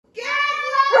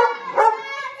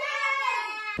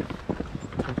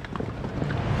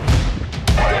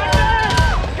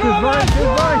mine,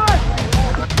 good mine.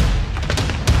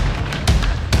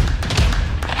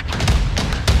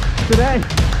 Today.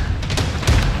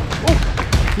 Oh,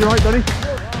 you alright, buddy?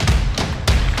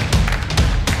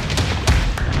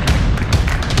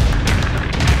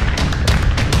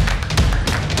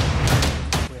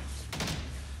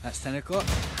 That's 10 o'clock,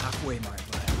 halfway mark.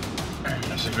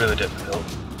 This is really difficult.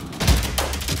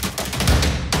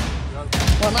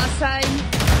 One last time.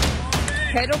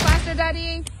 Pedal faster,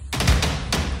 Daddy.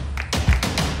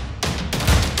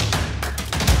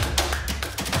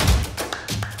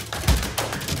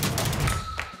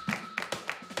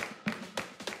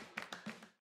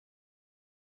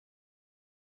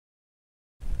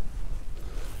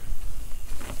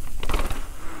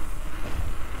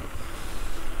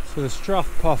 So the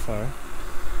Strathpuffer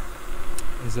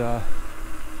is a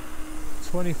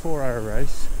 24-hour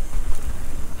race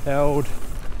held in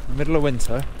the middle of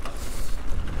winter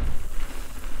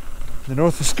in the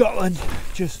north of Scotland,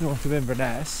 just north of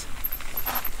Inverness.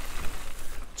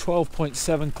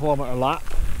 12.7 kilometre lap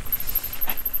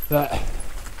that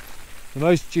the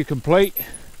most you complete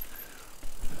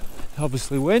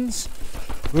obviously wins.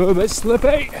 A little bit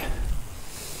slippy,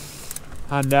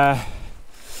 and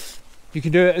you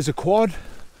can do it as a quad,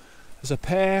 as a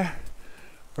pair,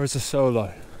 or as a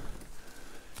solo.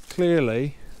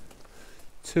 Clearly,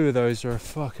 two of those are a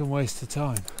fucking waste of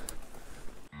time.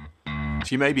 So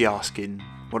you may be asking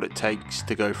what it takes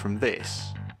to go from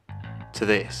this to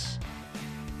this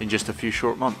in just a few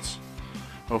short months.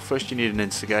 Well, first you need an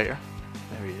instigator.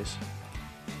 There he is.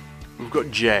 We've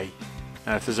got Jay.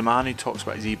 Now, if there's a man who talks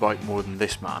about his e-bike more than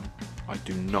this man, I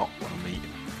do not want to meet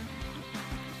him.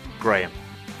 Graham,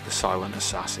 the silent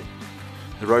assassin.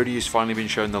 The roadie has finally been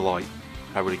shown the light.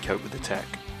 How would he cope with the tech?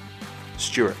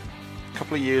 Stuart, a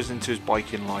couple of years into his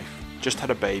biking life, just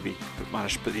had a baby, but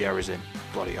managed to put the hours in.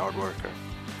 Bloody hard worker.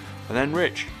 And then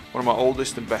Rich, one of my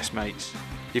oldest and best mates.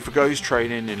 He forgoes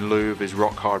training in lieu of his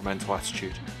rock hard mental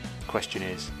attitude. The question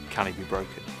is, can he be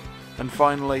broken? And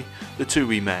finally, the two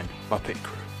wee men, my pit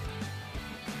crew.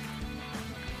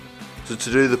 So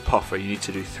to do the puffer, you need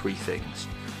to do three things.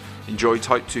 Enjoy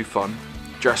Type 2 fun,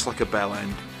 dress like a bell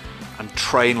end, and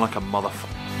train like a motherfucker.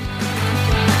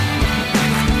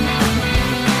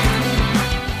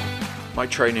 My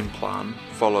training plan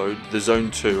followed the Zone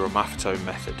 2 or Maffetone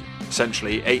method.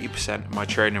 Essentially, 80% of my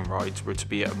training rides were to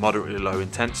be at a moderately low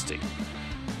intensity.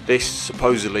 This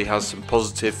supposedly has some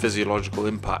positive physiological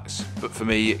impacts, but for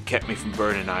me it kept me from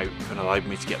burning out and allowed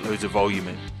me to get loads of volume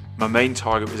in. My main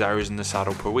target was hours in the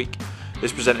saddle per week.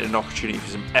 This presented an opportunity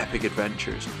for some epic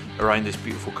adventures around this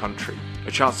beautiful country,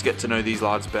 a chance to get to know these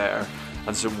lads better,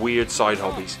 and some weird side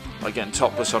hobbies, like getting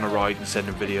topless on a ride and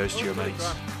sending videos to your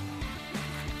mates.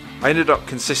 I ended up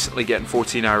consistently getting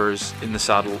 14 hours in the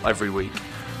saddle every week.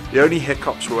 The only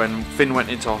hiccups were when Finn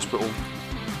went into hospital,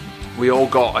 we all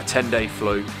got a 10-day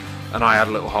flu, and I had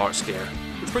a little heart scare.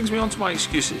 Which brings me on to my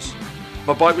excuses.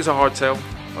 My bike was a hardtail.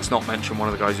 Let's not mention one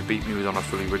of the guys who beat me was on a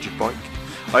fully rigid bike.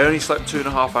 I only slept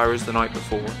 2.5 hours the night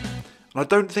before, and I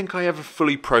don't think I ever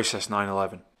fully processed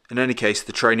 9/11. In any case,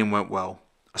 the training went well.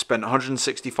 I spent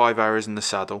 165 hours in the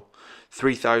saddle,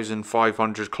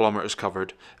 3,500 kilometers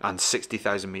covered, and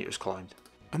 60,000 meters climbed.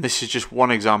 And this is just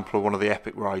one example of one of the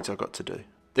epic rides I got to do.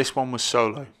 This one was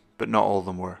solo, but not all of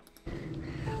them were.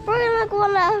 We're gonna go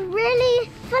on a really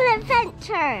fun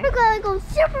adventure. We're gonna go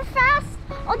super fast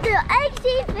on the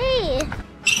ATV.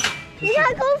 We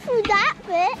gotta go through that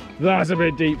bit. That's a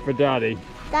bit deep for Daddy.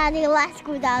 Daddy, let's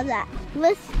go down that.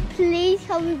 Let's please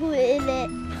help me go in it.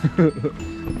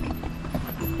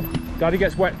 Daddy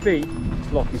gets wet feet,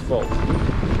 it's Lockie's fault.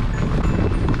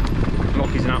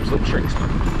 Lockie's an absolute trickster.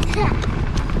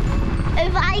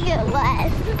 If I get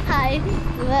wet, I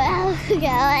will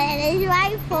get wet. It's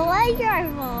my fault and your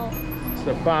fault. It's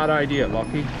a bad idea,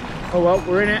 Lockie. Oh well,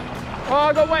 we're in it. Oh,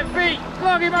 I got wet feet!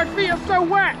 Lockie, my feet are so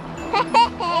wet!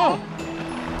 Oh.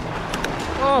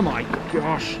 Oh my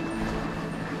gosh.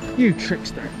 You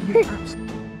trickster. You absolute...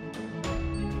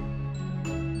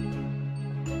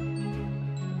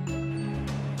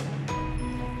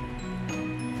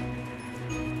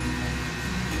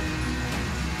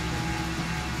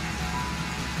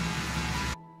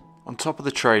 On top of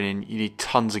the training, you need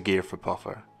tons of gear for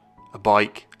puffer. A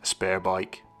bike, a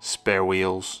spare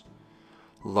wheels,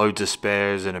 loads of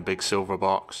spares in a big silver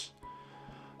box,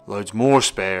 loads more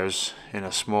spares in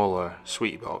a smaller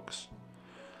sweetie box,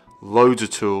 loads of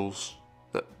tools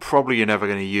that probably you're never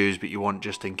going to use but you want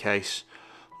just in case,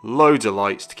 loads of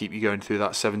lights to keep you going through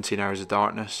that 17 hours of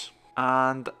darkness,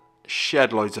 and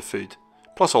shed loads of food,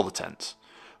 plus all the tents.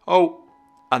 Oh,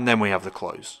 and then we have the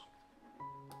clothes.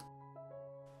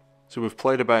 So we've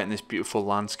played about in this beautiful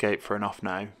landscape for enough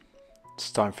now. It's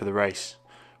time for the race.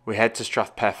 We head to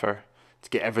Strathpuffer to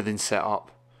get everything set up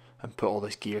and put all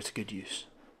this gear to good use.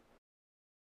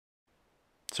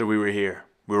 So we were here.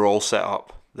 We were all set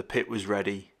up. The pit was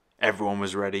ready. Everyone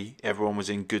was ready. Everyone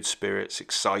was in good spirits,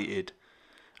 excited.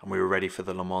 And we were ready for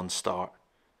the Le Mans start.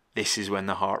 This is when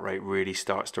the heart rate really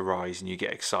starts to rise and you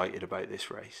get excited about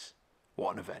this race.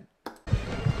 What an event.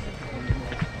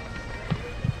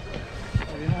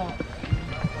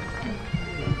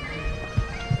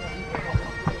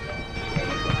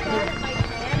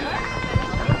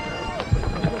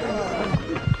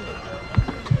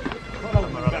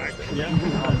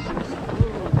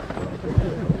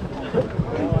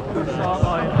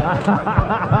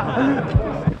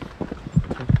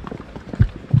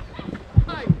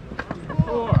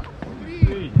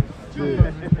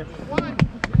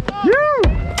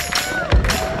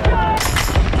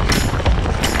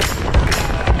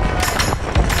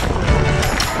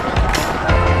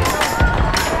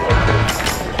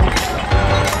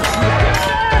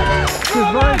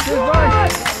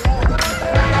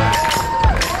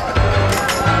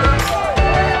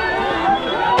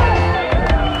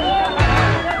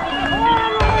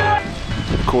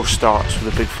 The course starts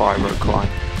with a big fire road climb.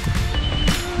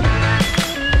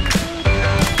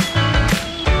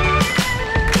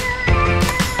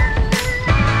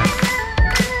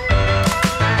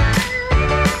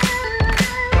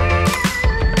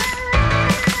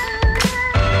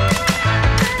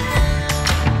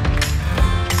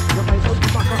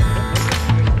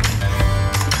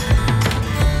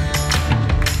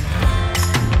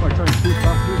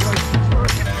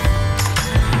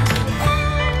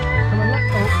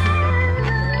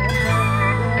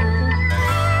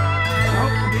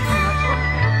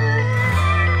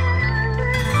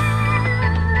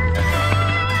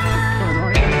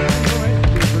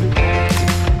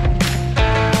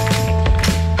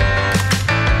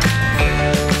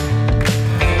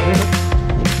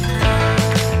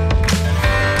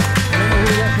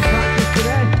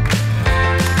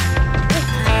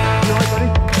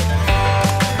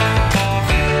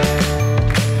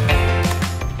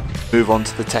 Move on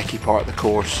to the techie part of the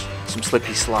course. Some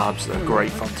slippy slabs that are great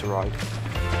fun to ride.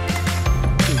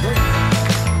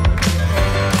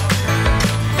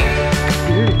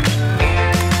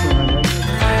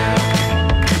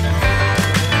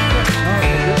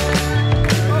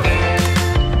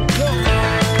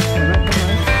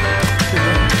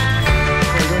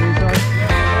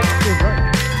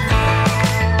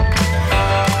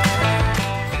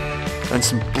 And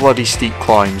some bloody steep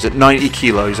climbs. At 90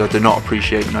 kilos I do not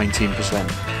appreciate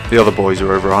 19%. The other boys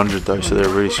are over 100 though, so they're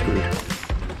really screwed.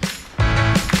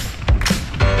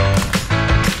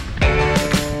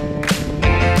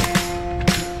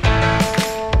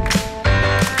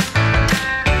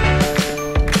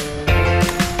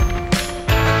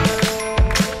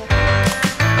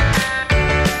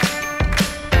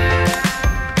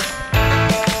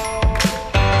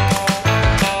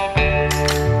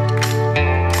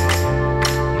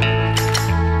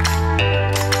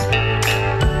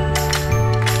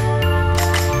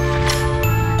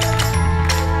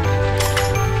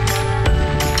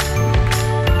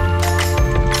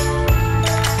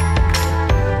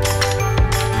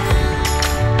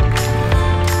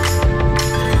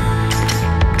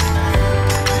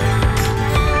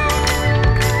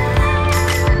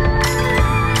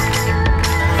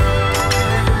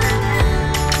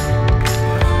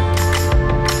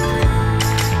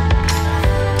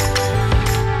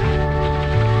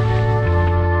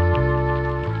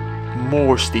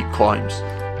 More steep climbs,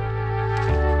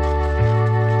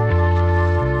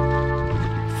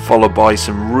 followed by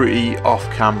some really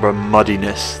off-camera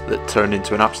muddiness that turned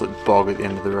into an absolute bog at the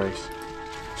end of the race.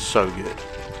 So good.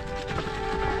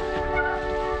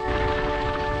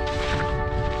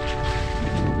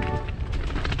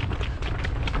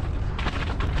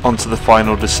 Onto the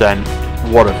final descent.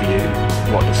 What a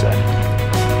view, what descent.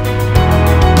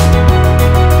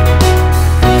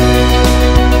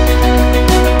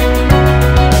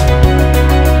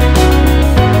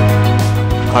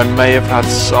 I may have had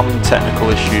some technical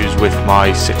issues with my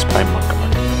 6-pound mudguard.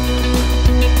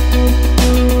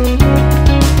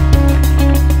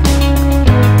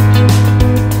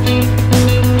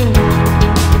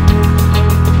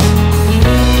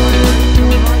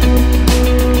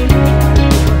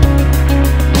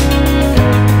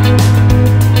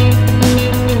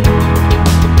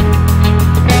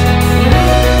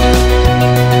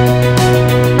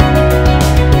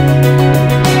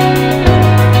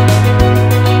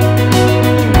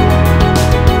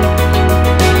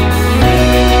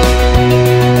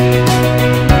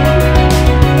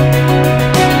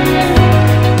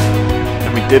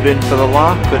 bib in for the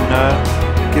lap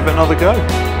and give it another go.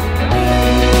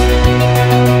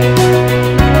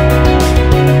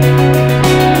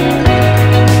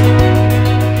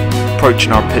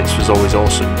 Approaching our pits was always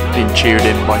awesome, being cheered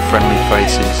in by friendly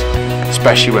faces,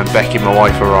 especially when Becky, my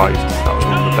wife, arrived. That was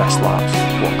one of the best laps.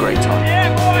 What a great time.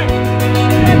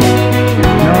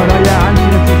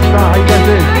 How you guys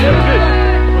doing? Yeah, we're good.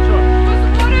 What's up?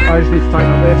 I just need to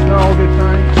tighten up this. No, all good,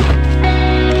 thanks.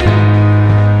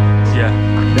 Yeah.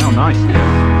 Down nice.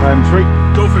 Sweet.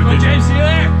 Go for it, James. See you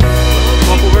there.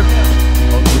 Walk over.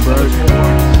 Oh,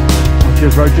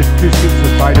 cheers, bro. Just 2 scoops of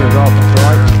spider as well. That's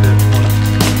alright.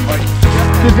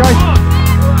 Cheers, guys.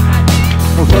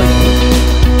 Oh, sorry.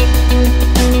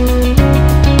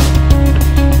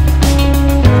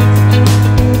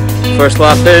 First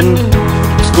lap in.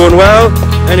 It's going well.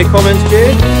 Any comments,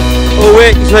 Jay? Oh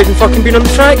wait, he's not even fucking been on the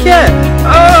track yet.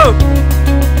 Oh!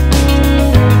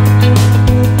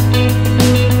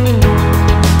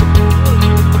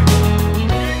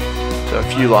 So a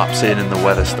few laps in and the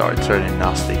weather started turning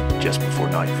nasty just before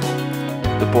nightfall.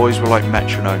 The boys were like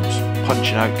metronomes,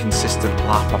 punching out consistent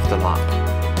lap after lap.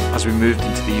 As we moved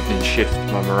into the evening shift,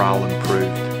 my morale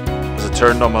improved. As I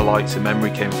turned on my lights, a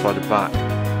memory came flooded back.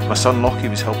 My son Lockie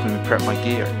was helping me prep my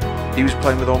gear. He was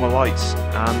playing with all my lights,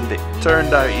 and it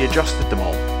turned out he adjusted them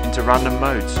all into random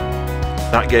modes.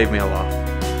 That gave me a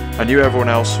laugh. I knew everyone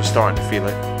else was starting to feel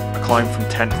it. I climbed from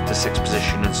 10th to 6th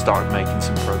position and started making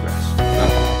some progress.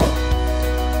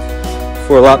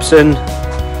 4 laps in.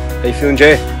 How you feeling,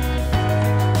 Jay?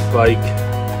 Like,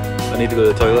 I need to go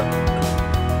to the toilet.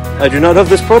 I do not have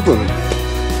this problem.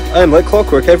 I am like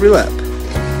clockwork every lap.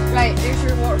 Right, there's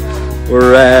your water bottle.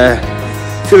 We're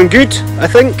feeling good, I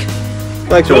think.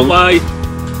 Like Don't lie.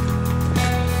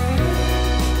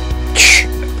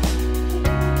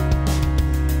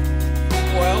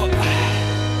 Well,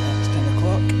 it's 10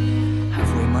 o'clock.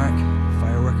 Halfway mark.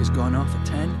 Firework has gone off at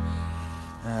 10.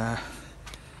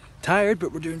 Tired,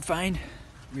 but we're doing fine.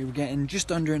 We were getting just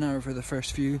under an hour for the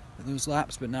first few of those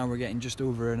laps, but now we're getting just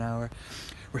over an hour.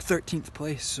 We're 13th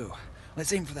place, so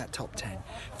let's aim for that top 10.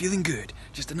 Feeling good.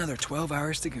 Just another 12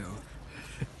 hours to go.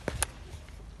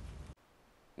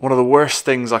 One of the worst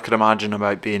things I could imagine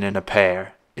about being in a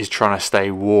pair is trying to stay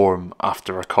warm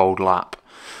after a cold lap.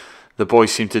 The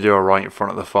boys seem to do alright in front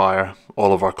of the fire.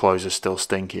 All of our clothes are still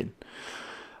stinking.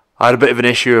 I had a bit of an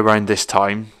issue around this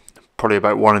time, probably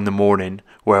about 1 in the morning,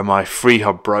 where my free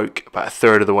hub broke about a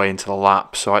third of the way into the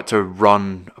lap, so I had to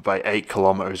run about 8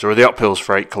 kilometres, or the uphills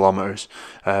for 8 kilometres,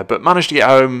 but managed to get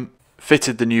home,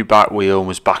 fitted the new back wheel and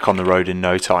was back on the road in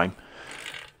no time.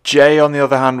 Jay, on the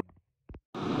other hand...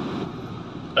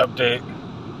 Update.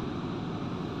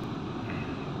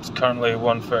 It's currently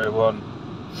 1:31.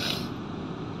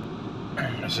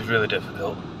 This is really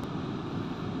difficult.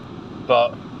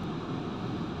 But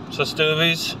so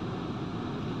Stuvie's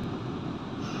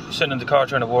sitting in the car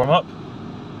trying to warm up.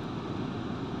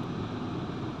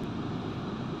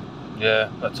 Yeah,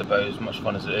 that's about as much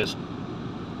fun as it is.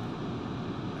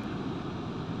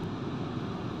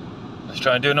 Let's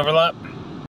try and do another lap.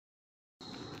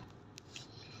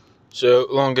 So,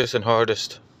 longest and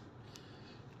hardest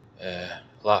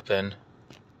lap in.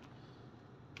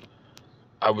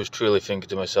 I was truly thinking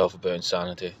to myself about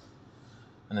insanity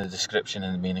and the description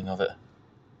and the meaning of it.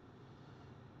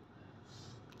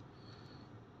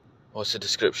 What's the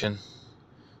description?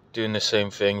 Doing the same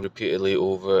thing repeatedly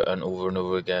over and over and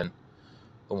over again,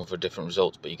 hoping for different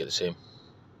results, but you get the same.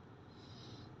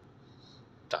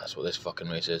 That's what this fucking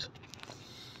race is.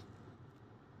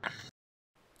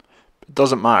 It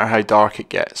doesn't matter how dark it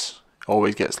gets, it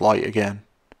always gets light again.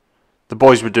 The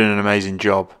boys were doing an amazing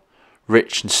job.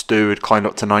 Rich and Stu had climbed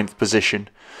up to 9th position.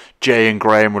 Jay and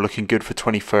Graham were looking good for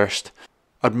 21st.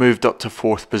 I'd moved up to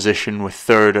 4th position with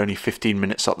 3rd only 15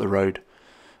 minutes up the road.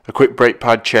 A quick brake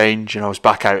pad change and I was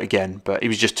back out again, but it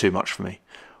was just too much for me.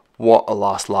 What a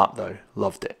last lap though,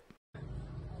 loved it.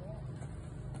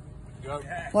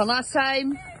 One last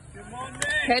time.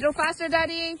 Pedal faster,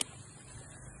 Daddy.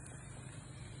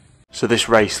 So this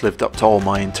race lived up to all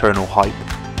my internal hype.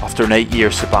 After an 8-year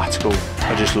sabbatical,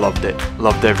 I just loved it,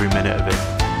 loved every minute of it.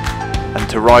 And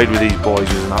to ride with these boys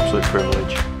was an absolute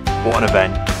privilege. What an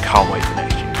event, can't wait for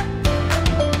next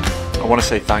year. I want to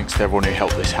say thanks to everyone who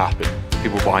helped this happen.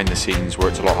 People behind the scenes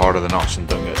worked a lot harder than us and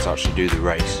don't get to actually do the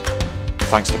race.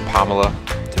 Thanks to Pamela,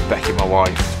 to Becky my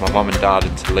wife, to my mum and dad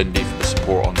and to Lindy for the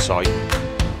support on site.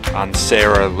 And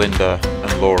Sarah, Linda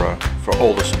and Laura for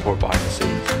all the support behind the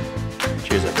scenes.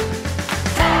 Cheers everyone.